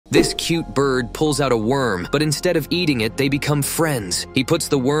This cute bird pulls out a worm, but instead of eating it, they become friends. He puts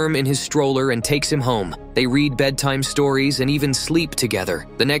the worm in his stroller and takes him home. They read bedtime stories and even sleep together.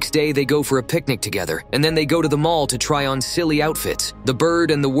 The next day, they go for a picnic together, and then they go to the mall to try on silly outfits. The bird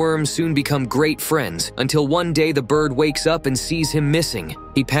and the worm soon become great friends, until one day the bird wakes up and sees him missing.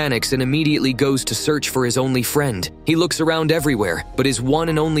 He panics and immediately goes to search for his only friend. He looks around everywhere, but his one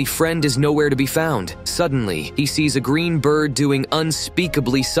and only friend is nowhere to be found. Suddenly, he sees a green bird doing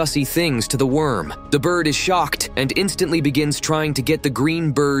unspeakably sussy things to the worm. The bird is shocked and instantly begins trying to get the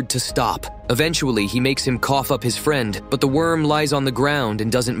green bird to stop. Eventually, he makes him cough up his friend, but the worm lies on the ground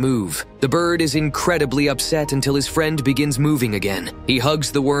and doesn't move. The bird is incredibly upset until his friend begins moving again. He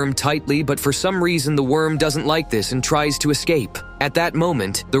hugs the worm tightly, but for some reason the worm doesn't like this and tries to escape. At that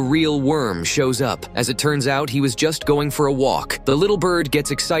moment, the real worm shows up. As it turns out, he was just going for a walk. The little bird gets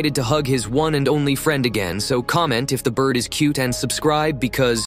excited to hug his one and only friend again, so comment if the bird is cute and subscribe because